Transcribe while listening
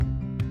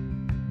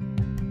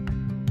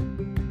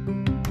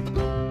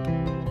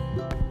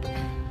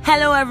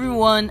Hello,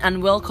 everyone,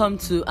 and welcome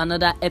to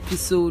another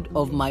episode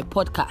of my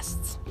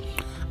podcast.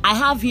 I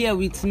have here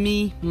with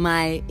me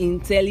my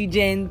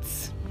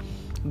intelligent,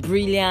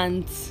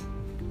 brilliant,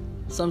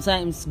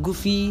 sometimes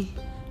goofy,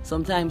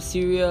 sometimes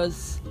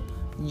serious,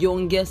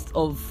 youngest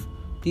of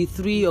the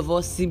three of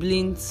us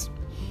siblings,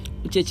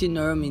 Uchechi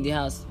Norom in the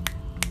house.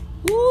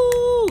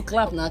 Woo!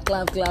 Clap now,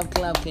 clap.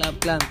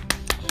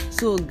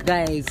 So,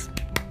 guys,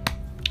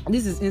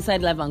 this is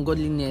Inside Life and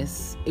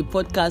Godliness, a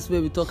podcast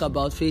where we talk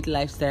about faith,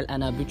 lifestyle,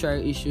 and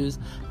arbitrary issues.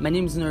 My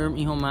name is Norom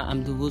Ihoma.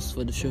 I'm the host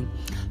for the show.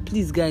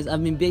 Please, guys,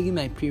 I've been begging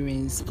my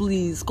parents,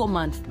 please come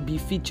and be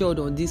featured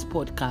on this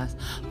podcast.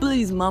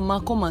 Please,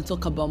 Mama, come and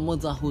talk about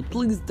motherhood.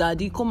 Please,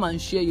 Daddy, come and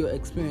share your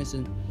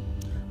experiences.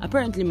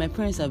 Apparently, my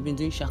parents have been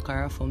doing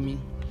shakara for me.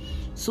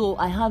 So,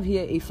 I have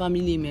here a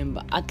family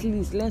member. At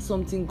least, let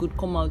something good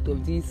come out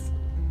of this,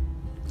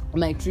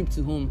 my trip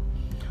to home.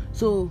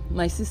 So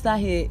my sister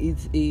here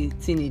is a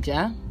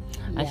teenager,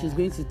 and she's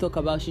going to talk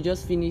about, she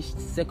just finished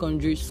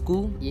secondary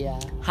school,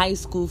 high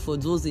school for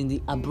those in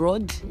the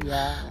abroad,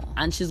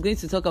 and she's going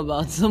to talk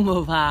about some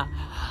of her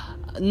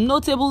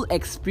notable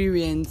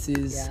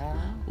experiences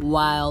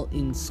while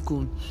in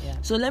school.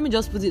 So let me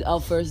just put it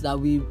out first that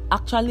we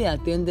actually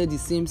attended the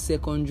same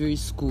secondary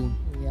school.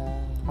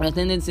 I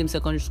attended the same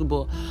secondary school,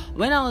 but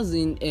when I was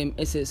in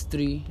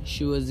SS3,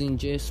 she was in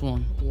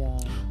JS1.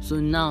 So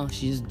now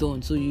she's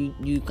done. So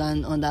you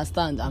can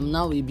understand, I'm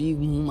now a big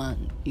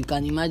woman. You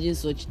can imagine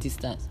such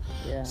distance.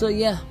 So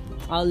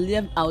I'll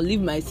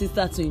leave my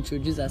sister to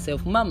introduce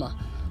herself. Mama,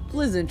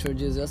 please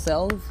introduce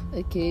yourself.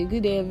 Okay,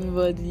 good day,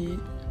 everybody.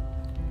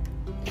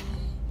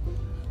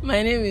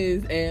 My name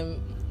is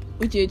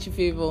Uchechi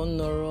Favor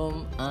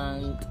Norom,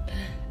 and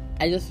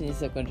I just finished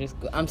secondary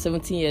school. I'm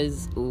 17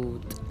 years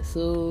old.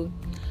 So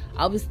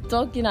I'll be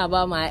talking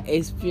about my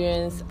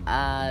experience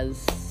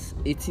as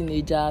a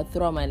teenager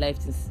throughout my life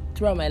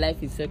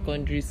in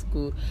secondary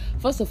school.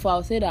 First of all,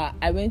 I'll say that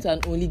I went to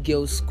an only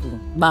girls' school.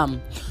 Bam.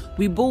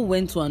 We both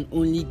went to an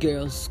only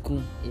girls'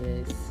 school.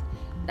 Yes.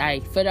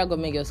 Like Federal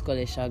Government Girls'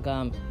 College,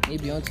 Shagam.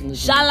 Maybe you want to know.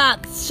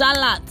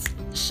 Shalat.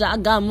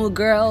 Shagamu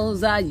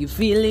girls, are you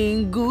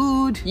feeling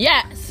good?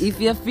 Yes. If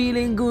you're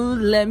feeling good,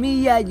 let me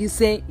hear you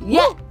say,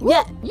 Yeah.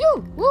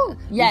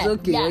 It's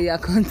okay,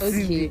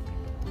 continue. Okay.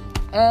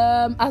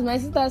 As my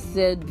sister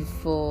said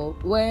before,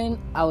 when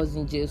I was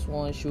in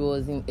JS1, she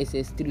was in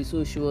SS3,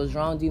 so she was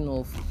rounding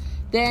off.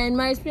 Then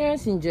my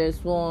experience in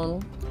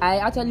JS1, I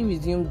actually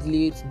resumed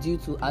late due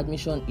to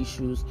admission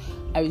issues.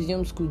 I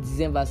resumed school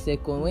December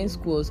 2nd when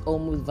school was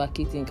almost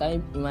vacating. Can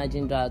you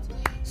imagine that?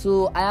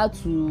 So I had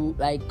to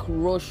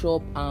rush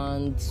up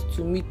and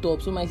to meet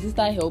up. So my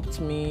sister helped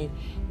me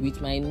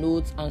with my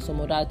notes and some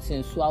other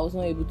things. So I was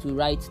not able to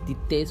write the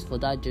test for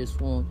that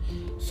JS1.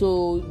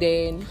 So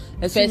then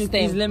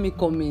please let me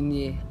come in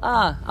here.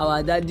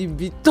 Our daddy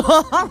beat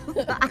up.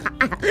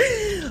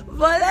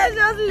 But let's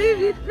just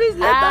leave it. Please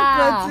let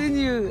her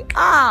continue.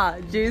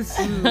 Jesus.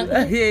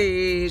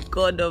 Hey,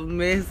 God of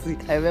mercy.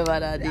 I remember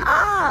that day.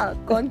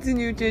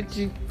 Continue,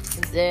 Chechi.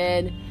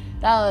 Then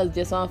that was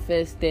just one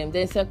first term.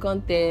 Then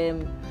second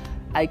term,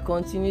 I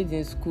continued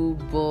in school,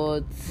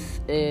 but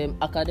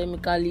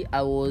academically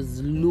I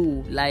was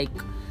low.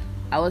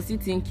 I was still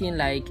thinking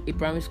like a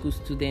primary school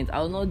student.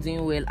 I was not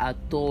doing well at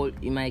all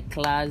in my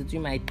class,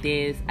 doing my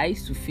tests. I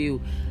used to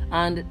fail.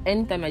 And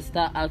anytime I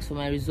start ask for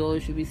my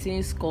results, she'll be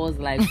seeing scores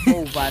like 4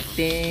 over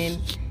 10,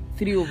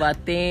 3 over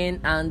 10,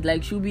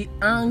 and she'll be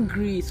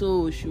angry.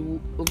 So she will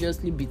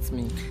obviously beat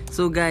me.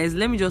 So guys,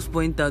 let me just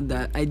point out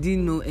that I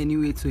didn't know any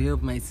way to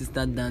help my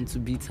sister than to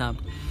beat her.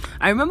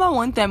 I remember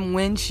one time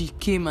when she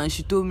came and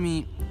she told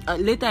me,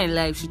 later in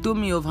life, she told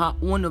me of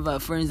one of her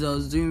friends that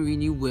was doing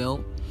really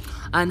well,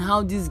 and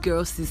how this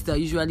girl's sister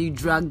usually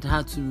dragged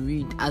her to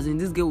read, as in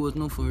this girl was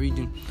known for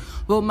reading.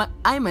 But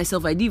I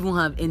myself, I didn't even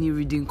have any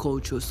reading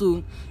culture.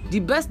 So the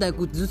best I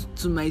could do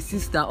to my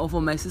sister or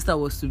for my sister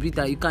was to beat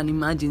her, you can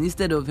imagine,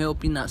 instead of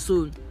helping her.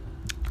 So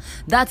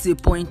that's a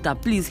pointer.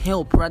 Please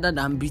help rather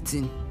than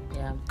beating.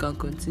 Yeah. You can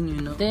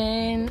continue now.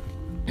 Then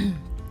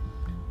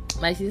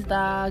my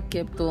sister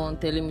kept on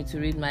telling me to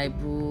read my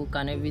book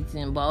and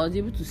everything, but I was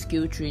able to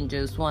scale through in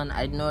JS1.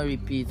 I did not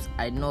repeat,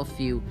 I did not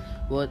fail,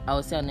 but I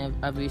was still an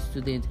average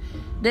student.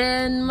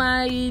 Then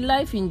my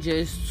life in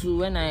JS2,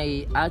 when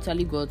I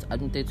actually got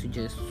admitted to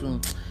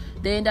JS2,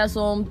 then there's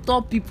some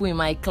top people in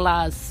my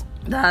class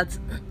that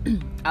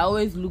I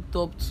always looked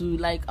up to.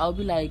 I'll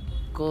be like,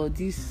 God,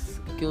 these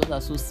girls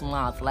are so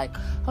smart. How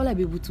will I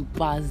be able to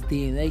pass them?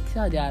 See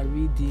how they are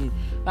reading.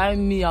 By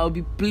me, I'll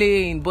be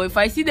playing. But if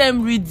I see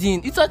them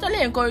reading, it's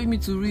actually encouraging me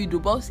to read.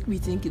 But I'll still be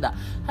thinking that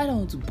I don't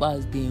want to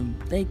pass them.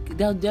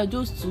 They're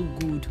just too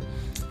good.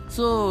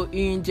 So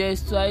in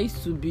JS2, I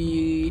used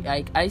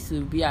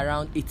to be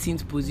around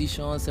 18th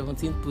position,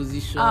 17th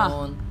position,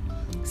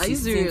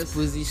 16th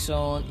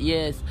position.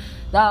 Yes,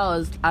 that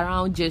was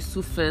around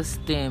JS2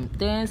 first term.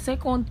 Then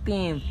second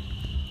term,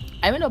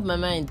 I made up my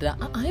mind that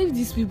if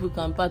these people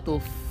can part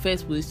of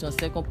first position,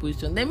 second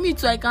position, then me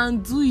too, I can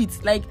do it.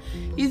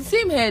 It's the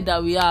same head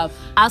that we have.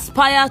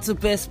 Aspire to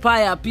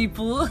perspire,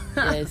 people.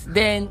 Yes.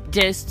 Then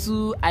just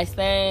 2, I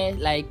started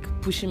like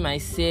pushing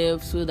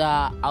myself so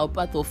that I'll be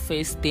part of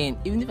first 10.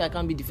 Even if I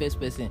can't be the first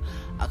person,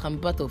 I can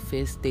be part of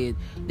first 10.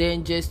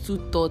 Then just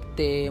 2 taught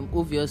them,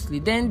 obviously.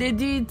 Then they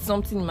did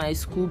something in my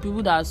school.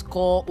 People that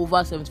score over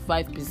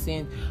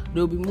 75%,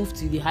 they'll be moved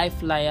to the high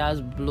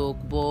flyers block.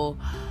 But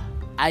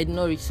I did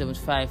not reach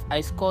 75. I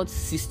scored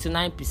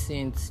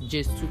 69%,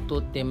 just 2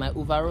 taught them. My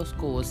overall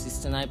score was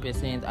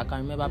 69%. I can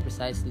remember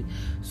precisely.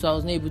 So I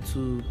was not able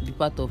to be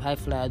part of high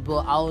flyers.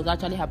 But I was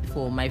actually happy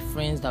for my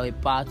friends that were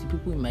part, the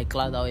people in my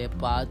class that were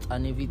part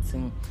and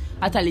everything.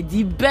 Actually,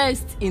 the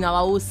best in our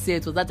whole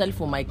set was actually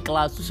for my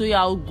class. To show you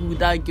how good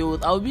that girl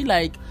was, I would be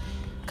like,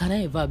 can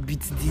I ever beat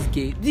this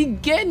girl? The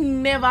girl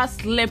never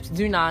slept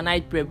during our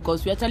night prep,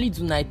 because we actually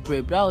do night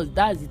prep.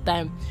 That's the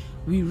time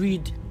we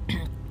read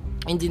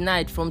in the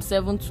night from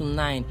 7 to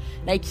 9.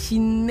 Like, she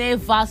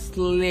never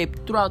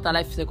slept throughout her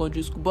life in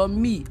secondary school. But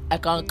me, I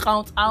can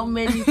count how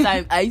many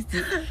times I used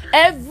to,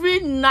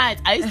 every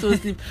night I used to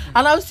sleep,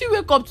 and I would still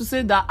wake up to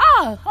say that,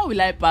 how will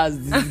I pass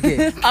this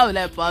girl? How will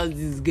I pass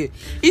this girl?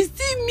 It's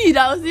still me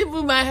that was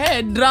even my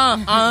head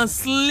down and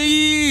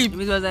sleep.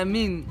 Because I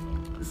mean,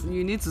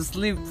 you need to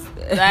sleep.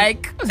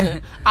 Like,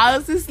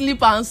 I'll still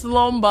sleep and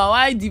slumber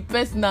while the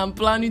person I'm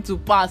planning to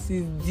pass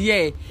is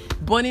there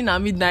burning a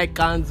midnight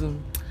candle.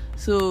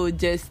 So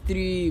just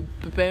 3,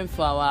 preparing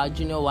for our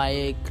junior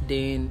WAEC.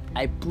 Then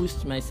I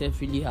pushed myself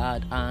really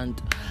hard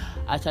and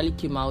actually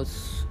came out,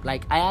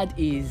 like, I had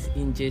A's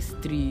in just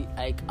 3.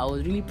 Like, I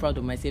was really proud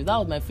of myself. That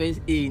was my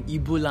first A in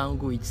Igbo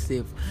language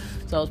itself.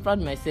 So I was proud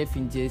of myself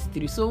in just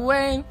 3. So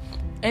when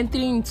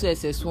entering into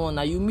SS1,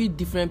 now you meet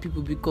different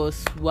people,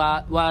 because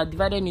we're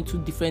divided into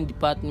different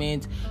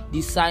departments: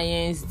 the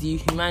science, the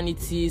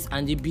humanities,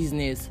 and the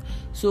business.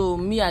 So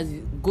me, as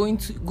going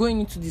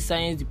into the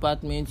science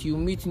department, you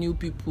meet new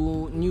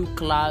people, new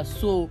class.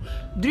 So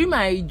during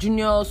my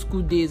junior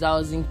school days, I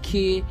was in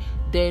K.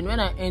 Then when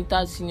I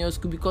entered senior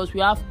school, because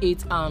we have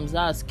 8 arms,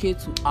 that's K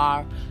to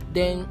R.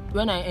 Then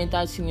when I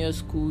entered senior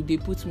school, they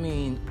put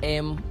me in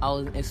M. I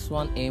was in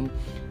S1M.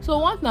 So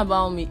one thing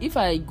about me, if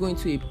I go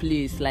into a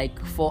place like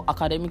for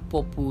academic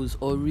purpose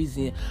or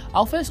reason,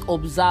 I'll first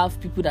observe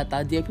people that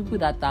are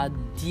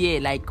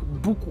there like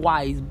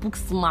book-wise, book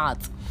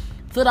smart,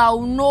 so that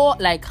I'll know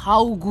like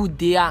how good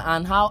they are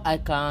and how I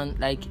can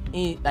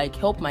like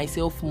help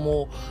myself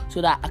more,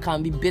 so that I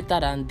can be better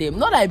than them.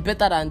 Not like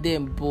better than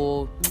them,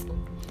 but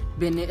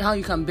how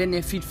you can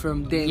benefit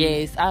from them.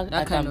 Yes,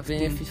 I can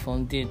benefit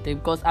from them,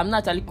 because I'm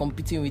not actually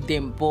competing with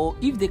them. But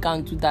if they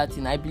can do that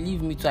thing, I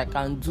believe me too, I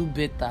can do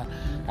better.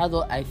 That's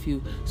what I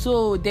feel.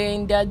 So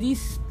then there are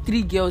these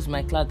 3 girls in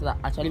my class that are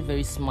actually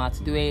very smart.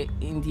 They were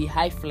in the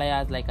high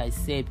flyers, like I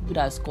said, people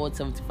that scored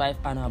 75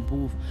 and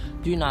above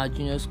during our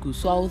junior school.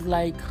 So I was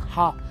like,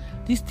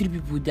 these 3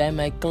 people, they're in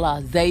my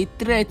class, they're a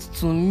threat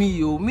to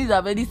me. Me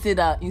that already said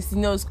that in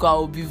senior school I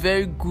will be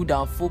very good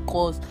and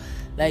focused,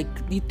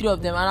 like the 3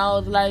 of them. And I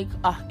was like,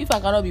 if I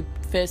cannot be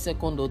first,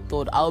 second, or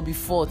third, I'll be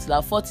fourth.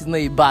 Like, fourth is not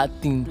a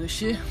bad thing. No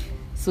shit.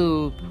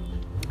 So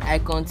I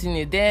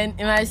continued. Then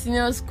in my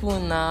senior school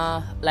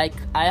now, like,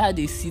 I had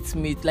a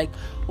seatmate. Like,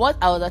 what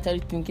I was actually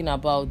thinking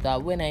about,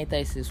 that when I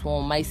entered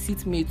SS1, my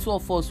seatmate, 2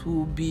 of us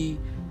will be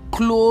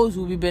close,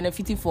 will be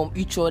benefiting from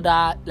each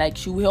other. Like,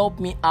 she will help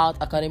me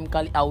out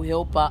academically, I will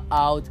help her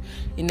out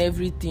in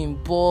everything.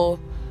 But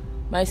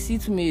my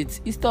seatmate,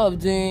 instead of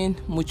doing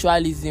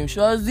mutualism, she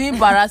was doing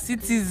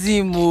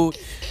parasitism.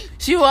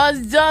 She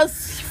was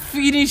just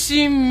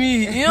finishing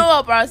me. You know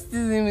what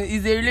parasitism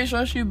is? A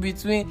relationship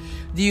between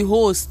the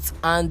host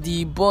and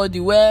the body,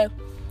 where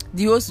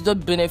the host is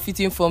just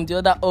benefiting from the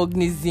other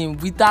organism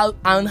without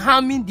and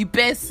harming the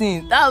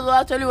person. That's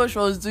actually what she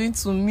was doing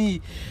to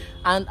me.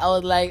 And I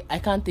was like, I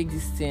can't take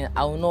this thing.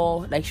 I will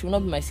not, like, she will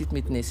not be my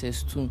seatmate in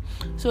SS2.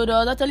 So there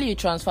was actually a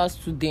transfer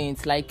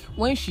student. Like,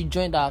 when she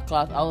joined our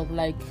class, I was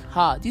like,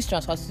 this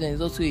transfer student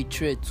is also a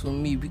threat to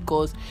me,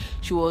 because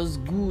she was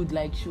good.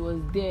 Like, she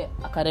was there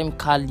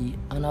academically.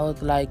 And I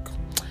was like,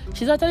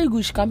 she's actually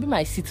good. She can be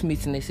my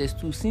seatmate in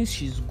SS2. Since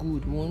she's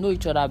good, we'll know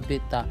each other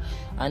better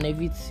and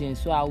everything.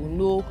 So I will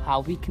know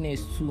her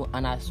weakness too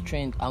and her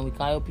strength, and we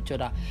can help each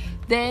other.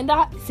 Then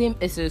that same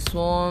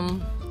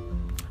SS1,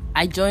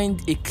 I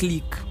joined a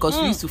clique, because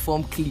we used to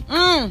form clique.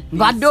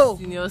 Bado.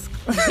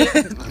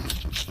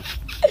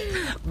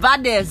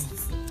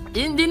 Baddest.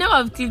 In the name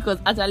of clique was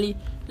actually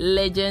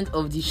Legend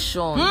of the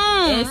Sean.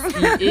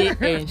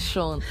 SEAN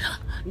Sean.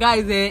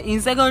 Guys, in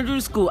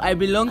secondary school, I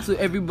belonged to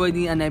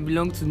everybody and I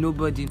belonged to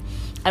nobody.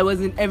 I was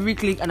in every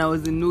clique and I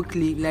was in no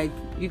clique. Like,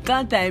 you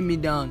can't tie me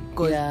down.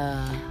 Cause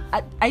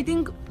I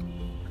think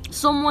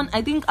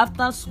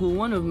after school,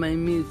 one of my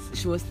mates,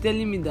 she was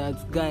telling me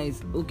that,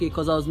 guys, okay,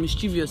 because I was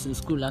mischievous in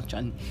school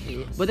actually.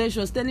 Yes. But then she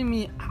was telling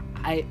me,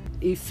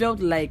 it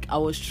felt like I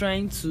was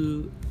trying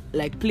to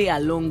like play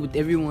along with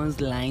everyone's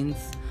lines,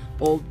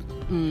 or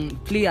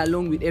play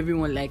along with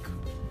everyone, like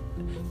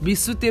be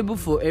suitable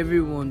for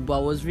everyone, but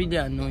I was really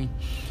annoying.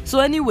 So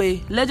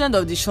anyway, Legend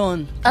of the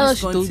Sean.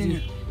 That's what she told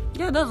you?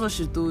 Yeah, that's what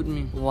she told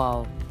me.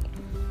 Wow.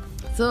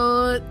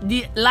 So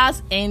the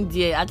last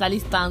NDA actually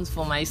stands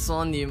for my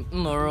surname,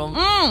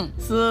 Norom.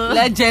 So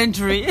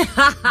Legendary.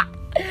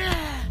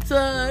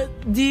 So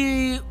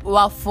the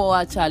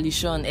WAFO actually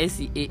Sean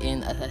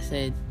SEAN, as I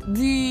said.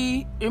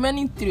 The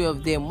remaining 3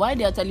 of them, why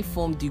they actually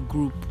formed the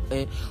group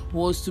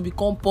was to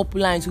become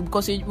popular in school,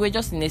 because we're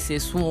just in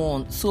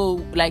SS1. So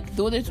like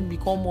they wanted to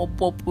become more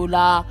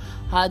popular,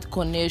 had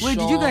connection. Wait,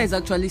 did you guys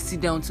actually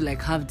sit down to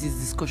like have this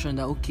discussion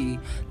that okay,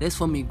 let's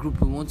form a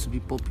group, we want to be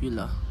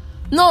popular?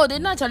 No, they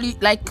naturally,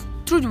 like,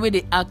 through the way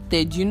they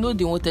acted,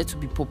 they wanted to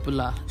be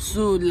popular.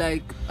 So,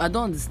 like, I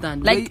don't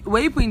understand. Like, were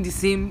you put in the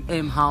same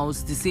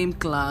house, the same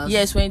class?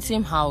 Yes, we're in the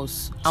same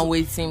house and we're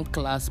in the same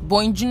class.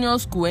 But in junior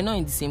school, we're not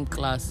in the same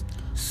class.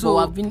 So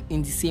I've been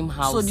in the same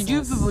house. So did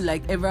you people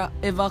like ever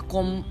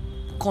come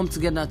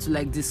together to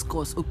like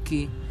discuss?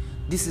 Okay,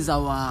 this is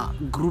our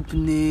group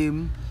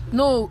name.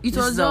 No, this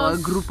is our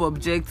group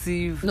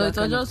objective. No, it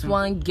was just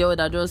one girl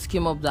that just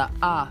came up that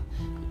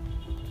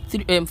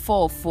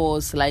 4 of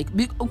us, like,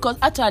 because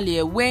actually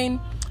when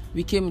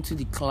we came into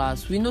the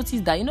class, we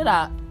noticed that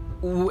that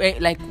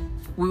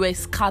we were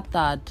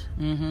scattered.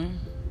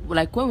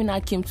 Like when we now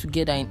came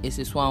together in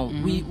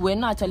SS1, we were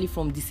not actually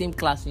from the same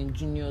class in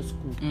junior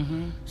school.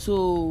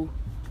 So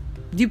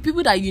the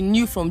people that you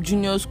knew from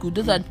junior school,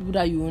 those are the people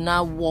that you will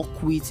now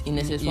work with in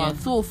SS1. Yeah.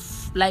 So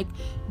like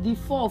the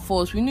 4 of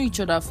us, we knew each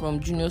other from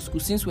junior school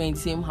since we're in the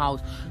same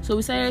house. So we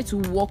decided to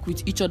work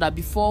with each other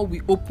before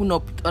we open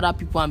up with other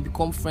people and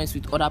become friends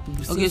with other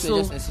people. Okay,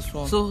 so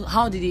so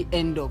how did it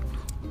end up?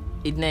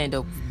 It didn't end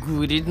up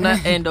good. It did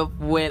not end up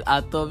well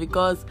at all,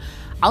 because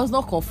I was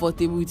not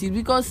comfortable with it.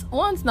 Because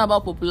one thing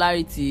about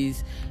popularity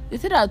is they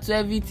say that to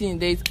everything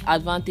there is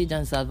advantage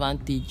and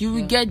disadvantage. You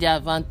will get the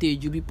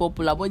advantage, you'll be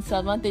popular, but the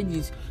disadvantage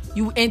is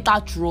you will enter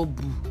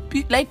trouble.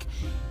 Like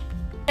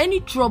any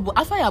trouble,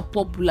 after you're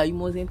popular, you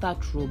must enter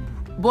trouble.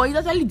 But it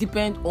actually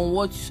depends on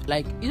what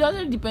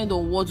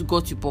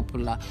got you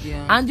popular.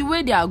 Yeah. And the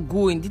way they are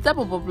going, the type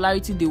of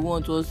popularity they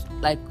want was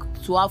like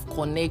to have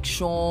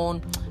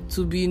connection,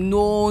 to be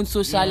known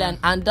socially,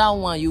 and that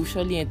one you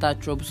surely enter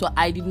trouble. So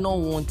I did not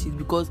want it,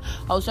 because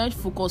I was trying to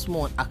focus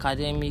more on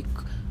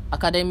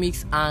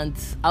academics, and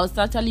I was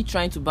actually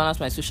trying to balance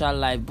my social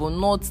life, but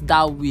not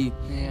that way.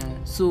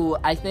 So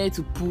I started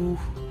to pull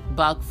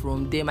back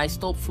from them. I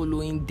stopped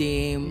following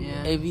them.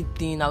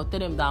 Everything, I'll tell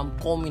them that I'm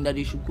coming, that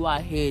they should go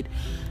ahead.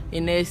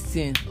 And next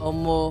thing,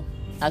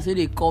 I say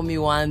they call me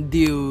one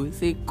day,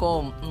 say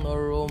come,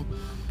 Norom,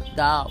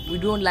 that we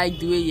don't like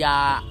the way you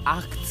are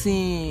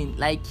acting,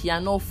 like you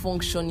are not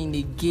functioning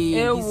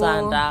again, this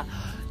and that.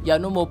 You are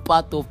no more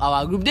part of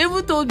our group. They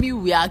even told me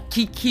we are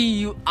kicking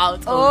you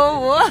out.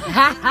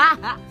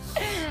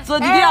 So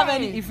did it have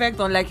any effect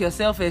on like your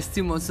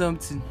self-esteem or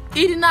something?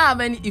 It did not have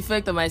any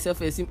effect on my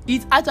self-esteem.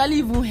 It actually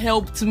even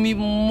helped me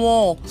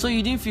more. So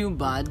you didn't feel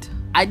bad?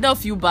 I don't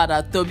feel bad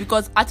at all,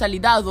 because actually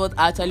that's what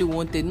I actually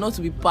wanted, not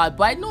to be part,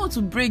 but I don't want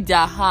to break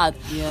their heart.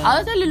 I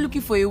was actually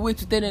looking for a way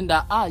to tell them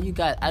that you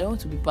guys, I don't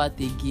want to be part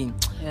again.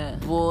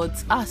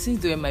 But since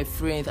they were my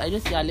friends, I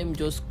just said, let me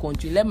just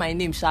continue, let my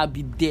name shall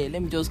be there,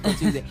 let me just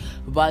continue there.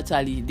 But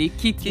actually they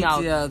kicked me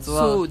out. Wow.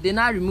 So they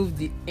now removed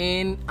the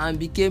N and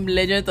became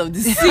Legend of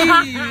the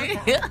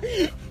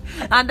Sea.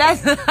 And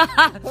that's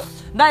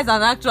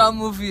an actual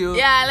movie.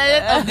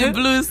 Legend of the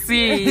Blue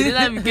Sea. Then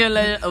I became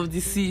Legend of the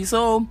Sea.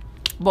 So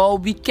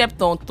but we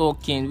kept on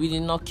talking. We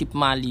did not keep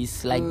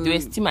malice. Like they were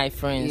still my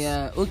friends.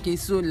 Okay,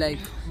 so like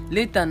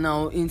later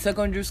now in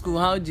secondary school,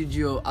 how did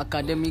your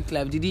academic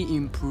life, did it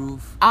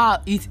improve?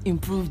 It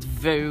improved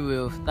very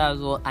well. That's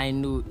what I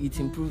know. It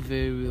improved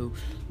very well,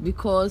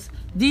 because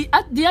the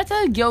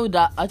actual girl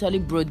that actually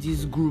brought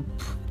this group,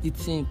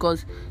 it's in,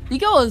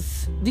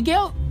 because the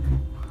girl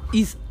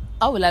is,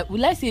 how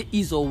will I say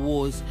is or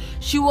was?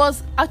 She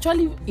was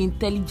actually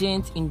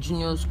intelligent in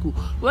junior school.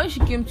 When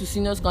she came to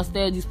senior school and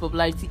started this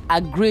popularity,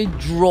 her grade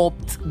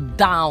dropped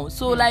down.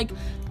 So like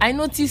I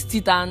noticed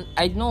it, and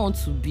I don't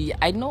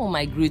want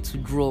my grade to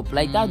drop.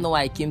 Like that's not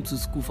why I came to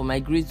school, for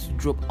my grade to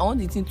drop. I want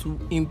the thing to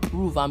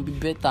improve and be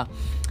better.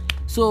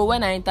 So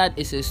when I entered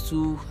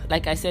SS2,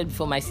 like I said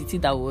before, my city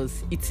that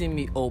was eating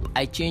me up,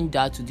 I changed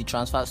that to the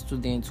transfer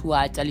student, who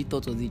I actually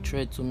thought was a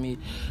threat to me.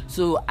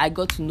 So I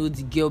got to know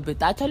the girl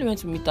better. I actually went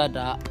to meet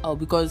her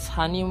because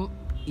her name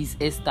is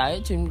Esther. I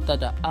went to meet her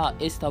that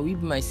Esther, we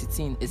be my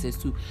city in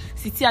SS2.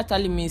 City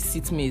actually means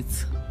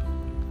seatmate.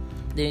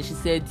 Then she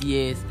said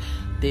yes.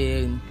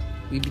 Then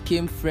we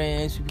became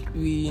friends.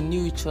 We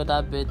knew each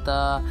other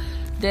better.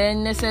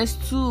 Then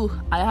SS2,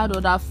 I had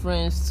other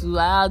friends too.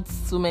 I had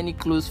so many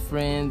close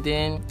friends.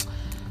 Then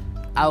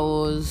I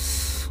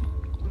was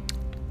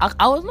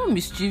not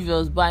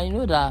mischievous, but I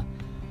know that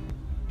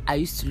I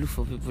used to look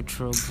for people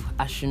trouble.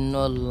 I should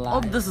not lie.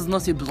 This is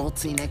not a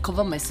blotting. I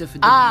cover myself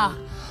with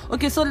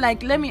Okay, so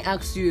like let me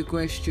ask you a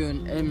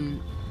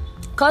question.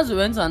 Because we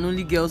went to an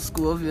only girls'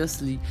 school,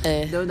 obviously,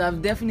 there would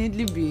have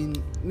definitely been,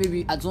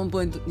 maybe at one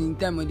point in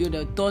time or the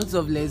other, thoughts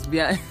of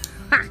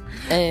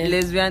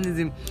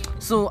lesbianism.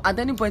 So at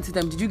any point in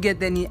time, did you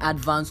get any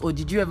advance, or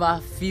did you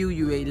ever feel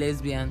you were a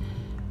lesbian?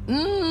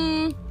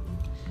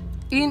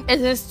 In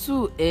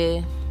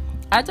SS2,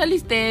 I actually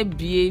started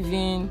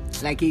behaving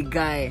like a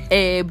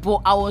guy.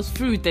 But I was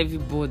free with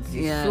everybody.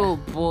 Yeah. So,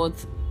 but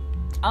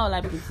how will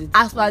I put it?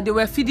 As far they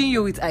were feeding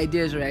you with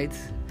ideas, right?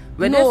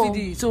 When No. they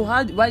feeding you, so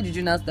why did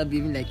you not start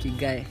behaving like a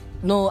guy?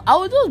 No, I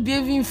was just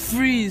behaving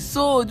free.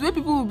 So the way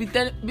people will be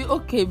telling me,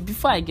 okay,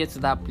 before I get to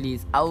that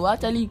place, I will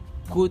actually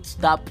go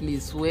to that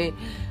place where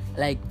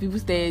like people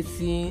started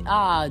seeing,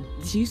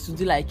 she used to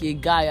do like a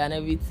guy and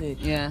everything.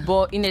 Yeah.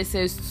 But in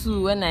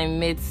SS2, when I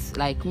met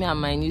like me and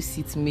my new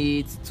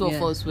seatmates, two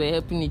of us were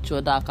helping each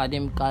other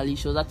academically.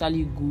 She was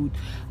actually good.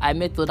 I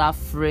met other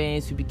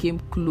friends, we became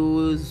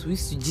close, we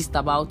used to gist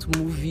about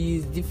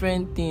movies,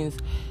 different things.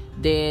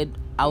 Then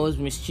I was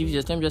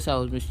mischievous. Let me just say I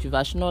was mischievous.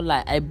 I should not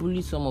lie. I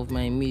bullied some of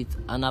my mates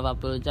and I've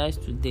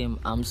apologized to them.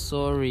 I'm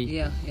sorry.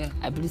 Yeah.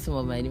 I bullied some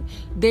of my mates.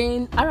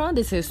 Then around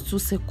this SS2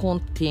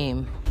 second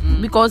term,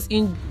 because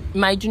in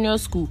my junior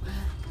school,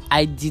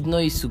 I did not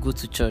used to go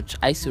to church.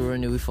 I used to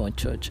run away from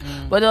church.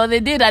 But there was a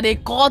day that they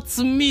caught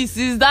me.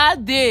 Since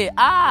that day,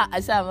 I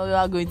said I'm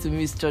never going to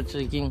miss church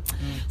again.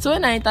 So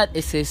when I entered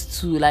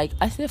SS2, like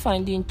I started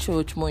finding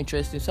church more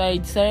interesting. So I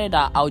decided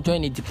that I'll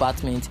join a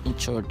department in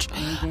church.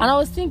 And I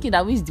was thinking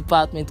that which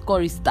department?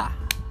 Chorister.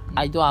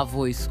 I don't have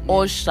voice.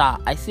 Usher.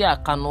 I say I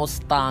cannot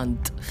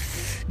stand.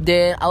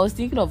 Then I was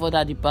thinking of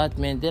other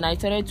department. Then I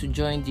decided to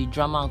join the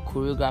drama and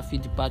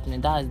choreography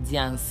department. That's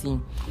D&C.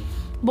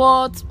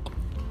 But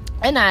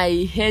when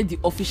I heard the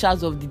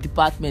officials of the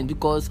department,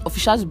 because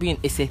officials being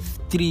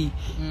SS3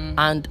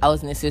 and I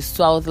was in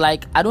SS2, I was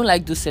like, I don't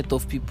like those set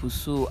of people,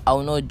 so I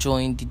will not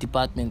join the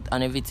department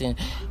and everything.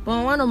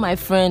 But one of my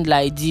friends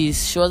like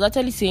this, she was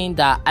actually saying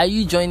that, are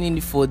you joining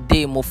it for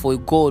them or for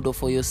God or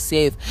for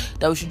yourself?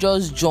 That we should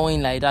just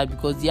join like that,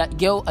 because the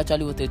girl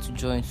actually wanted to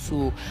join.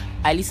 So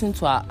I listened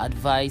to her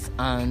advice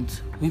and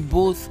we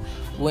both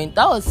went.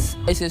 That was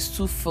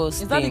SS2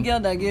 first. Is that the girl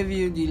that gave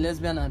you the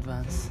lesbian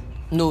advance?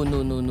 No.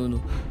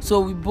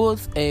 So we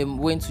both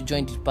went to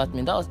join the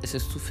department. That was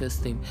SS2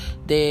 first time.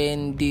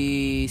 Then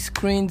they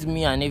screened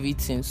me and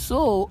everything.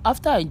 So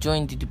after I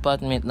joined the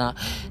department now,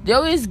 they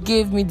always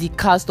gave me the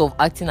cast of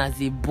acting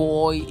as a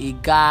boy, a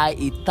guy,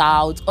 a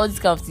tout, all this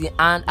kind of thing.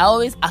 And I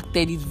always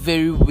acted it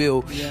very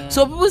well. Yeah.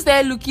 So people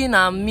started looking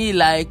at me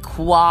like,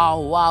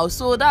 wow.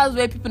 So that's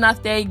where people now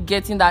started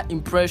getting that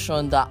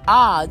impression that,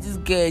 this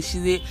girl,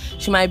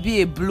 she might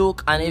be a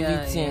bloke and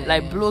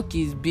everything. Bloke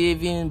is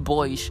behaving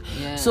boyish.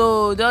 Yeah.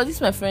 So there was this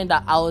my friend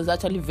that I was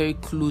actually very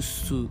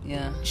close to.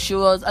 Yeah. She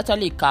was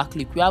actually a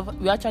Catholic. We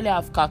actually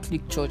have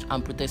Catholic church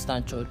and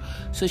Protestant church.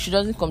 So she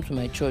doesn't come to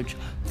my church.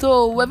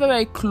 So we're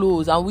very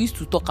close and we used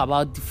to talk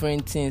about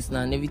different things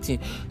and everything.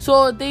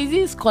 So there's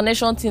this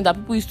connection thing that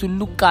people used to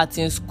look at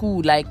in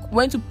school. Like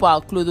when people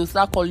are close, they'll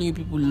start calling you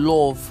people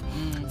love.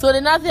 So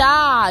they now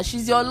say,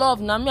 she's your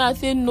love. Now me, I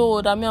say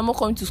no, that me, I'm not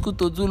coming to school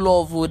to do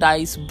love, that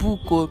is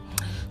book.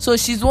 So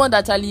she's one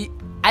that actually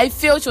I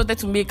felt she wanted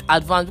to make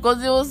advance,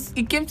 because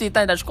it came to a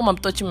time that she come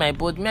and touching my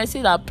body. I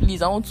said that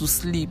please, I want to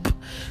sleep.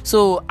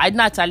 So I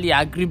didn't actually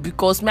agree,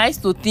 because I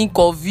used to think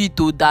of it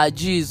that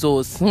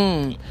Jesus,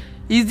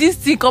 is this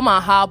thing come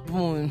and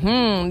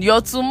happen? Your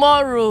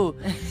tomorrow.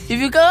 If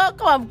you cannot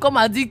come and become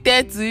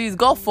addicted to it,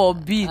 God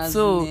forbid.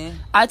 I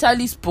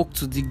actually spoke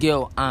to the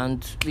girl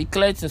and we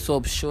cleared things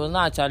up. She was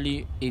not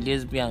actually a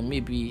lesbian,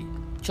 maybe.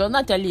 She was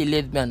not actually a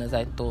lesbian as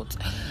I thought.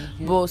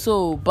 But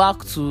so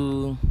back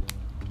to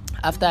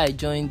after I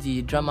joined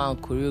the drama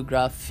and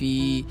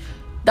choreography,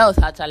 that was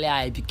actually how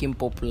I became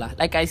popular.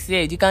 Like I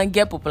said, you can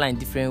get popular in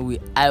different ways.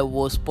 I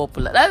was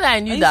popular. That's why I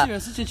knew that. Are you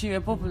serious? You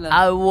were popular?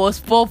 I was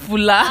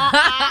popular.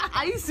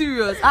 Are you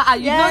serious? You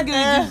not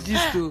getting this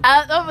gist too. I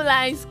was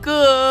popular in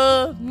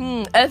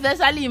school.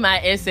 Especially in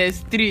my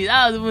SS3.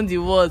 That was even the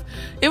worst.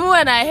 Even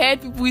when I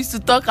heard people used to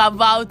talk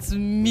about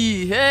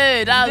me,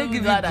 hey, that was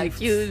the one that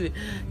killed me.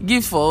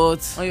 Gift for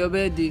what? On your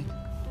birthday?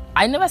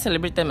 I never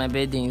celebrated my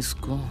birthday in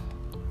school.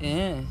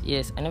 Yeah.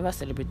 Yes, I never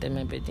celebrated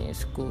my birthday in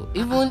school.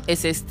 Even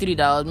SS3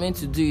 that I was meant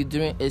to do it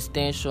during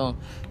extension,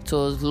 it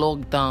was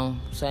locked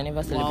down. So I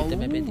never celebrated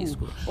my birthday in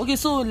school. Okay,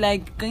 so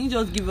can you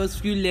just give us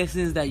few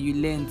lessons that you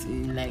learned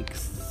in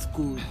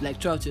school,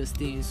 throughout your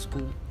stay in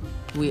school?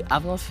 Wait,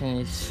 I've not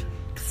finished.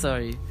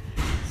 Sorry.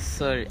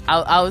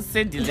 I'll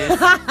say the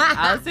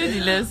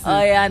lesson.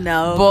 Oh yeah,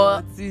 now.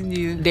 But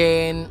continue.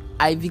 Then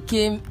I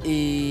became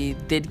a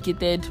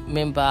dedicated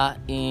member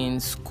in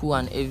school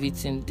and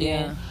everything.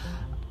 Then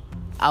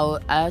I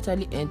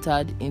actually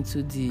entered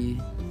into the,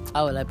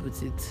 how will I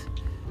put it?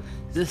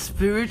 The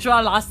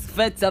spiritual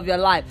aspects of your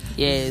life.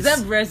 Yes.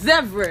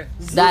 Zevre.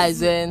 That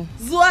is when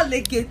Zua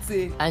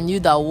lekete. I knew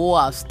that war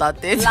have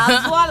started.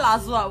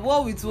 Lazua.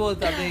 War with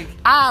what, I think?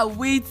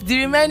 With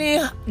the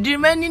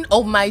remaining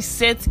of my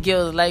set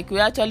girls,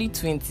 we're actually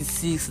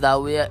 26 that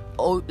we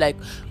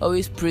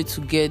always pray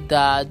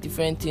together,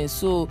 different things.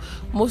 So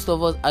most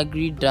of us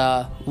agreed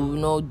that we will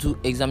not do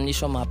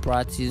examination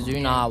malpractice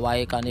during our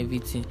WAEC and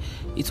everything.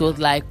 It was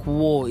like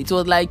war. It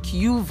was like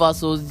you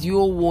versus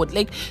your word.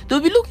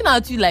 They'll be looking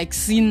at you like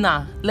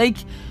sinner.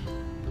 Is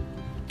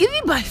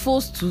it by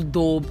force to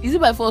dub? Is it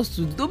by force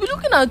to? They'll be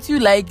looking at you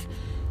like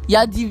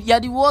you're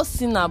the worst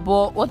sinner,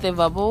 but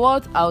whatever. But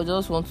what I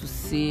just want to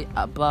say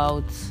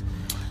about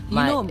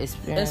my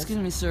experience. Excuse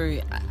me,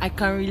 sorry. I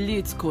can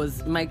relate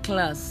because my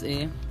class,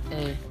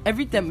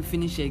 every time we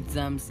finish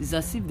exams, it's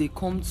as if they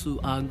come to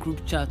our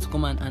group chat to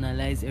come and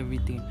analyze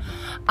everything.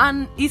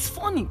 And it's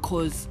funny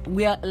because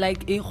we are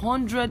like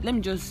 100. Let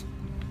me just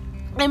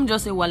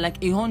say we're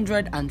like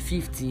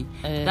 150.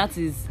 That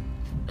is,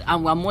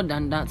 and we're more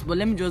than that. But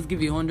let me just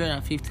give you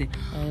 150.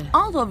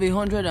 Out of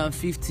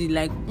 150,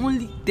 like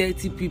only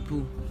 30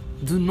 people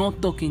do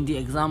not talk in the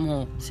exam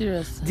hall.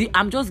 Seriously.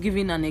 I'm just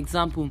giving an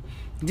example.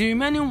 The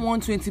remaining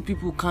 120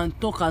 people can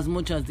talk as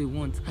much as they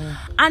want.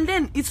 And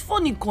then it's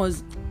funny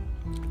because,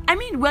 I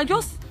mean, we're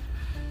just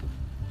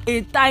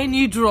a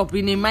tiny drop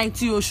in a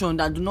mighty ocean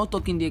that do not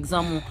talk in the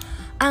exam hall.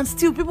 And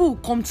still people will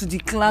come to the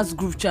class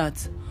group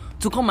chat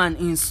to come and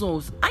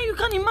insult. And you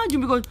can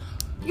imagine because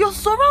you're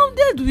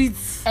surrounded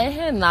with...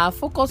 Now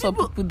focus on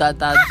people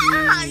that are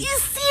doing...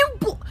 It's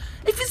simple.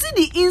 If you see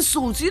the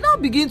insults, you now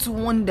begin to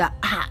wonder,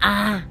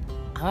 Am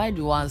I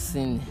the one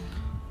sin?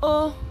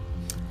 Oh...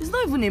 It's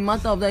not even a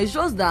matter of that. It's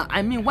just that,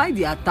 I mean, why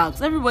the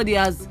attacks? Everybody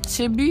has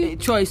a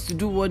choice to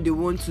do what they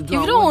want to do. If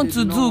you don't want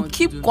to do,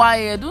 keep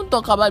quiet. Don't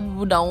talk about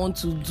people that want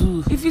to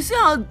do. If you see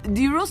how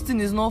the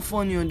roasting is not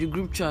funny on the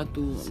group chat,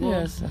 though,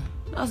 seriously,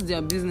 that's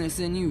their business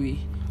anyway.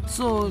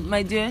 So,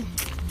 my dear,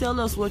 tell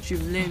us what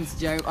you've learned,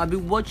 Jerry.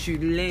 What you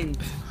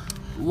learned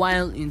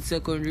while in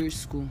secondary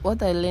school.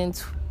 What I learned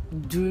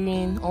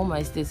during all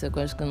my stay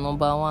secondary school,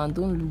 number one,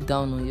 don't look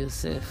down on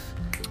yourself.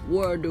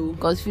 Word, though.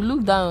 Because if you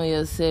look down on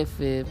yourself,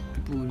 people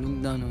will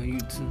look down on you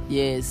too.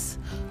 Yes.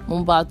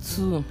 Number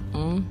two,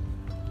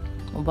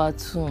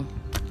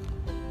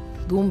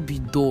 don't be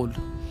dull.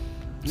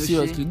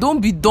 Seriously, don't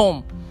be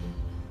dumb.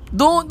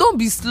 Don't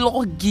be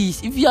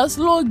sluggish. If you are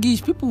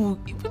sluggish, people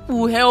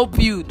will help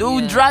you. They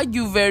will drag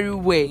you very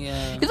well.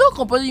 Yeah. It's not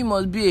compulsory you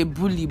must be a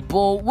bully,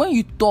 but when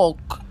you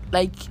talk,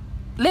 like,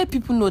 let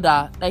people know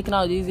that, like,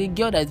 now there's a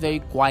girl that's very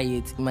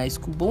quiet in my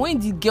school, but when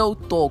the girl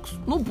talks,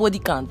 nobody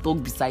can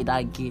talk beside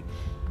that girl.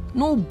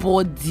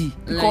 Nobody.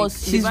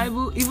 Because like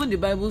the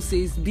Bible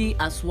says, be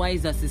as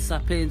wise as a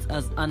serpent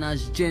and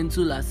as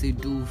gentle as a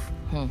dove.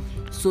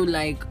 So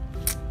like,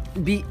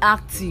 be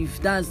active.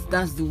 That's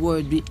the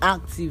word. Be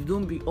active.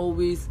 Don't be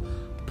always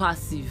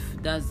passive.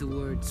 That's the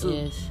word. So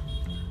yes.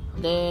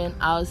 Then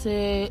I'll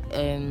say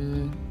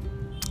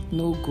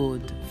know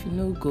God. If you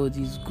know God,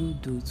 is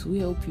good though. It will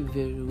help you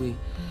very well.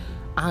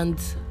 And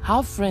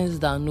have friends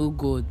that know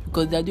God,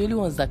 because they're the only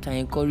ones that can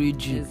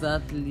encourage you.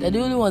 Exactly. They're the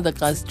only ones that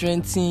can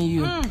strengthen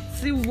you.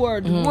 See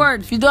word.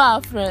 If you don't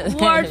have friends,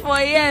 word for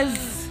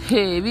yes.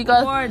 Hey,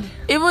 because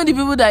even the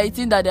people that you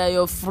think that they are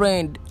your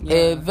friend,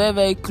 very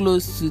very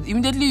close to,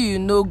 immediately you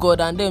know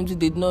God, and them too,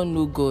 they don't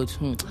know God.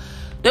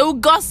 They will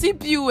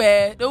gossip you,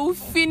 They will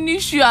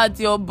finish you at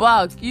your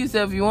back. You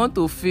yourself, you want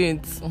to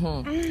faint.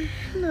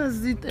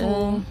 That's it.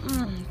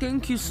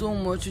 Thank you so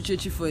much,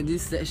 Uchechi, for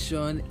this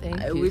session.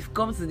 Thank you. We've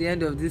come to the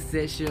end of this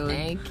session.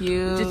 Thank you.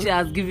 Uchechi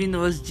has given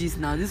us gist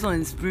now. This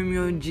one is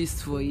premium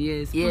gist for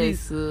years.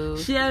 Yes.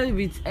 Please share it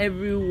with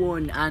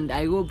everyone, and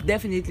I hope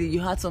definitely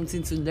you had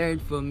something to learn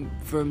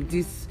from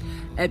this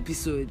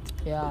episode.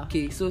 Yeah.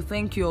 Okay, so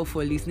thank you all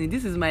for listening.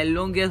 This is my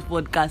longest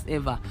podcast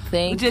ever.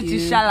 Thank Uchechi,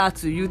 you. shout out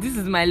to you. This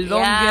is my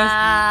longest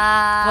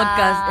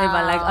podcast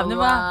ever. Like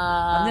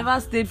I've never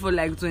stayed for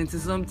like 20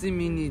 something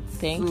minutes.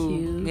 Thank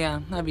you. Yeah,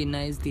 have a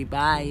nice day.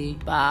 Bye.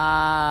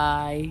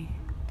 Bye.